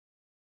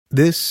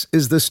This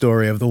is the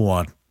story of the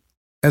one.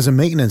 As a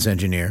maintenance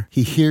engineer,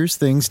 he hears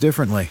things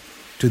differently.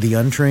 To the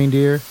untrained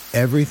ear,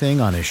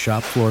 everything on his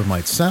shop floor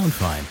might sound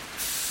fine,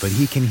 but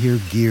he can hear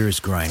gears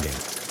grinding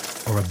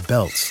or a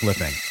belt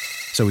slipping.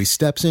 So he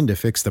steps in to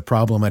fix the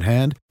problem at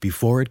hand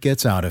before it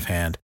gets out of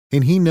hand.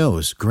 And he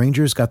knows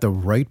Grainger's got the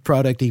right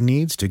product he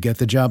needs to get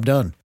the job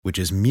done, which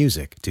is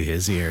music to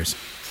his ears.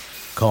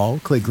 Call,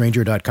 click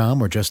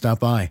Grainger.com, or just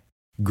stop by.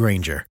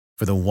 Grainger,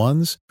 for the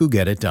ones who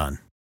get it done.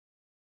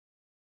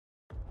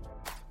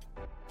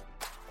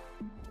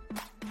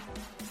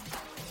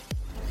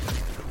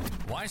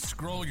 Why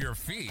scroll your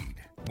feed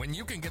when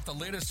you can get the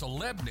latest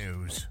celeb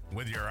news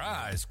with your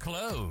eyes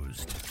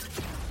closed?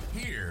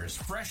 Here's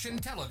fresh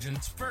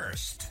intelligence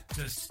first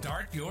to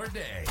start your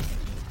day.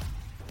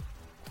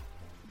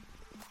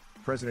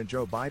 President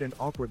Joe Biden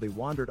awkwardly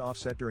wandered off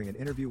set during an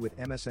interview with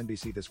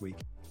MSNBC this week.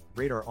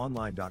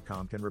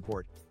 RadarOnline.com can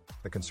report.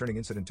 The concerning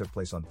incident took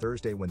place on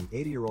Thursday when the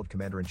 80-year-old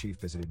commander-in-chief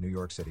visited New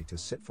York City to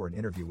sit for an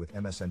interview with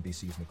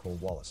MSNBC's Nicole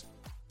Wallace.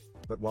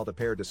 But while the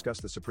pair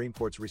discussed the Supreme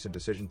Court's recent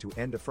decision to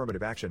end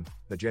affirmative action,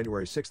 the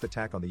January 6th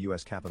attack on the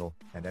U.S. Capitol,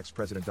 and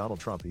ex-President Donald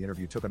Trump, the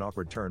interview took an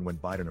awkward turn when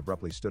Biden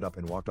abruptly stood up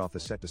and walked off the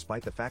set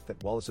despite the fact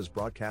that Wallace's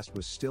broadcast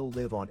was still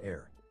live on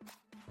air.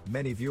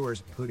 Many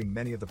viewers, including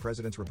many of the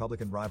president's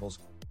Republican rivals,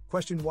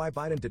 questioned why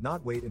Biden did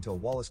not wait until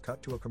Wallace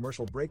cut to a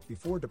commercial break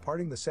before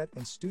departing the set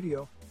and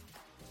studio.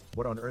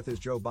 What on earth is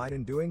Joe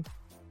Biden doing?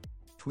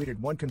 Tweeted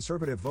one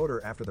conservative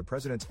voter after the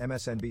president's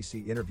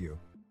MSNBC interview.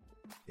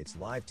 It's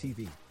live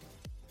TV.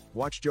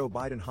 Watch Joe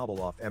Biden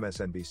hobble off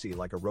MSNBC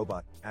like a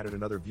robot, added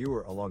another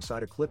viewer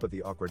alongside a clip of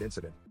the awkward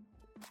incident.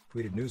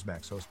 Tweeted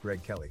Newsmax host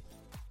Greg Kelly.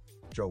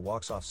 Joe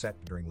walks off set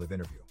during live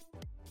interview.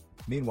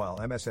 Meanwhile,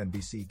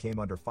 MSNBC came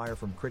under fire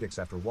from critics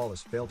after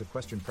Wallace failed to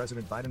question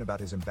President Biden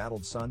about his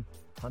embattled son,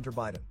 Hunter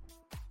Biden.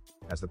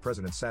 As the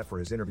president sat for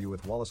his interview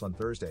with Wallace on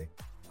Thursday,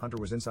 Hunter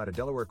was inside a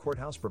Delaware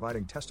courthouse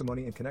providing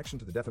testimony in connection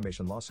to the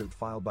defamation lawsuit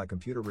filed by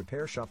computer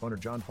repair shop owner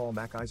John Paul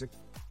MacIsaac,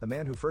 the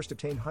man who first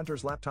obtained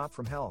Hunter's laptop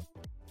from hell.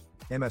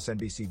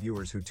 MSNBC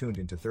viewers who tuned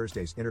into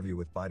Thursday's interview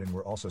with Biden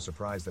were also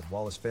surprised that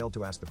Wallace failed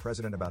to ask the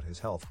president about his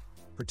health,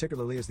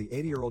 particularly as the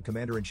 80-year-old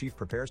commander-in-chief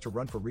prepares to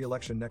run for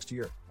re-election next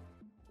year.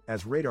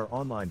 As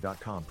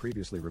RadarOnline.com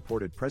previously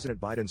reported, President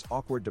Biden's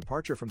awkward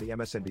departure from the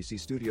MSNBC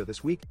studio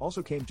this week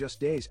also came just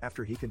days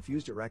after he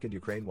confused Iraq and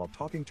Ukraine while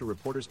talking to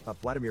reporters about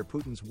Vladimir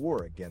Putin's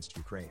war against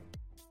Ukraine.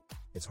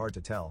 It's hard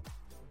to tell,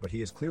 but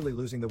he is clearly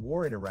losing the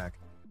war in Iraq,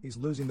 he's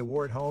losing the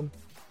war at home,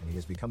 and he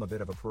has become a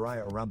bit of a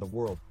pariah around the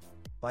world,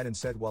 Biden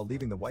said while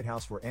leaving the White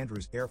House for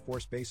Andrews Air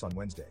Force Base on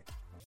Wednesday.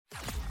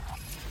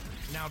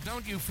 Now,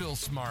 don't you feel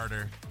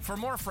smarter? For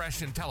more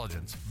fresh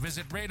intelligence,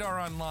 visit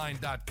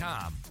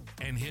RadarOnline.com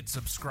and hit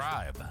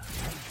subscribe.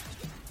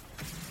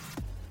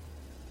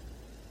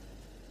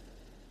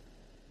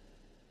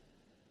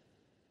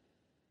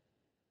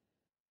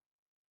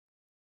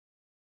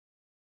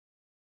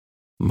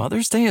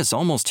 Mother's Day is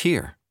almost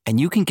here, and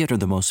you can get her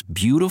the most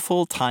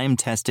beautiful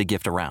time-tested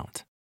gift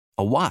around.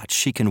 A watch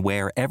she can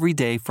wear every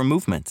day from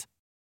Movement.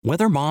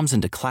 Whether mom's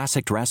into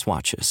classic dress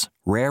watches,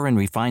 rare and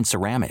refined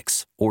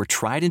ceramics, or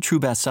tried and true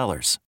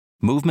bestsellers,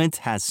 Movement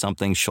has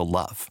something she'll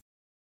love.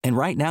 And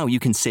right now you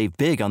can save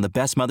big on the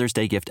best Mother's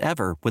Day gift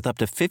ever with up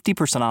to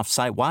 50% off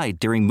site-wide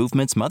during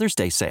Movement's Mother's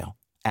Day sale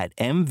at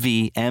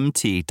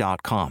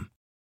MVMT.com.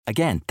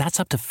 Again, that's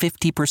up to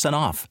 50%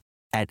 off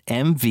at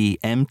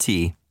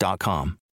MVMT.com.